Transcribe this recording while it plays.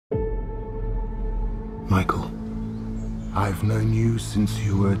Michael, I've known you since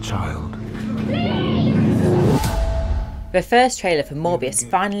you were a child. The first trailer for Morbius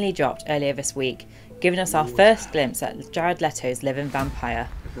finally dropped earlier this week, giving us our first glimpse at Jared Leto's living vampire.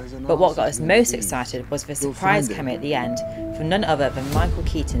 But what got us most excited was the surprise cameo at the end from none other than Michael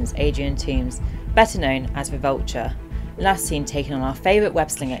Keaton's Adrian Toomes, better known as the Vulture, last seen taking on our favourite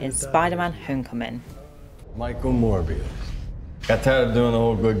web-slinger in Spider-Man Homecoming. Michael Morbius. Got tired of doing the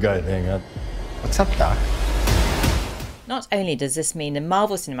whole good guy thing, huh? What's up, Doc? Not only does this mean the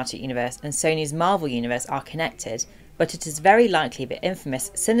Marvel Cinematic Universe and Sony's Marvel Universe are connected, but it is very likely the infamous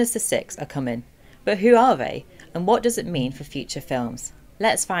Sinister Six are coming. But who are they, and what does it mean for future films?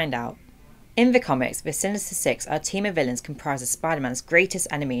 Let's find out. In the comics, the Sinister Six are a team of villains comprised of Spider-Man's greatest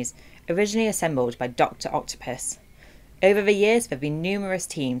enemies, originally assembled by Dr. Octopus. Over the years, there have been numerous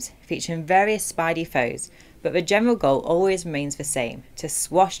teams featuring various Spidey foes, but the general goal always remains the same: to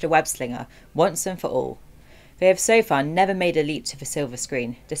squash the web-slinger once and for all. They have so far never made a leap to the silver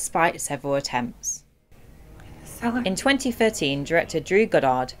screen, despite several attempts. In 2013, director Drew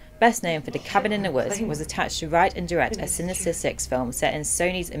Goddard, best known for The Cabin in the Woods, was attached to write and direct a Sinister Six film set in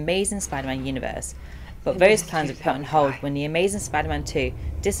Sony's Amazing Spider-Man universe, but those plans were put on hold when The Amazing Spider-Man 2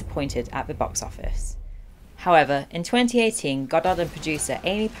 disappointed at the box office. However, in 2018, Goddard and producer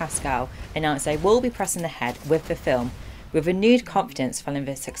Amy Pascal announced they will be pressing ahead with the film, with renewed confidence following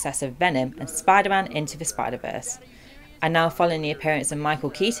the success of Venom and Spider-Man Into the Spider-Verse. And now, following the appearance of Michael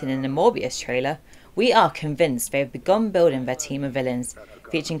Keaton in the Morbius trailer, we are convinced they have begun building their team of villains,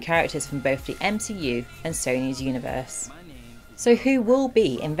 featuring characters from both the MCU and Sony's universe. So who will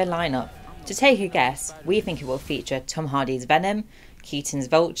be in the lineup? To take a guess, we think it will feature Tom Hardy's Venom, Keaton's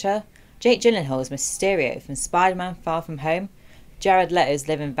Vulture, Jake Gyllenhaal's Mysterio from Spider-Man Far From Home, Jared Leto's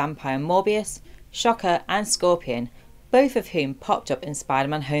living vampire Morbius, Shocker and Scorpion, both of whom popped up in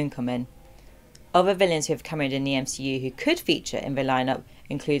Spider-Man Homecoming. Other villains who have come in the MCU who could feature in the lineup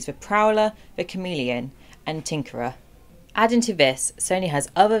includes the Prowler, the Chameleon, and Tinkerer. Adding to this, Sony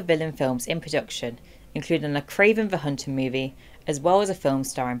has other villain films in production, including a Kraven the Hunter movie, as well as a film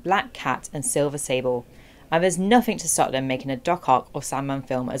starring Black Cat and Silver Sable, and there's nothing to stop them making a Doc Ock or Sandman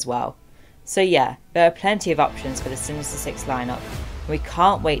film as well. So yeah, there are plenty of options for the Sinister Six lineup, and we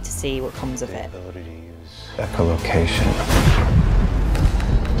can't wait to see what comes of it. Echolocation.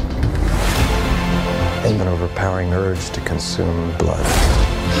 And an overpowering urge to consume blood.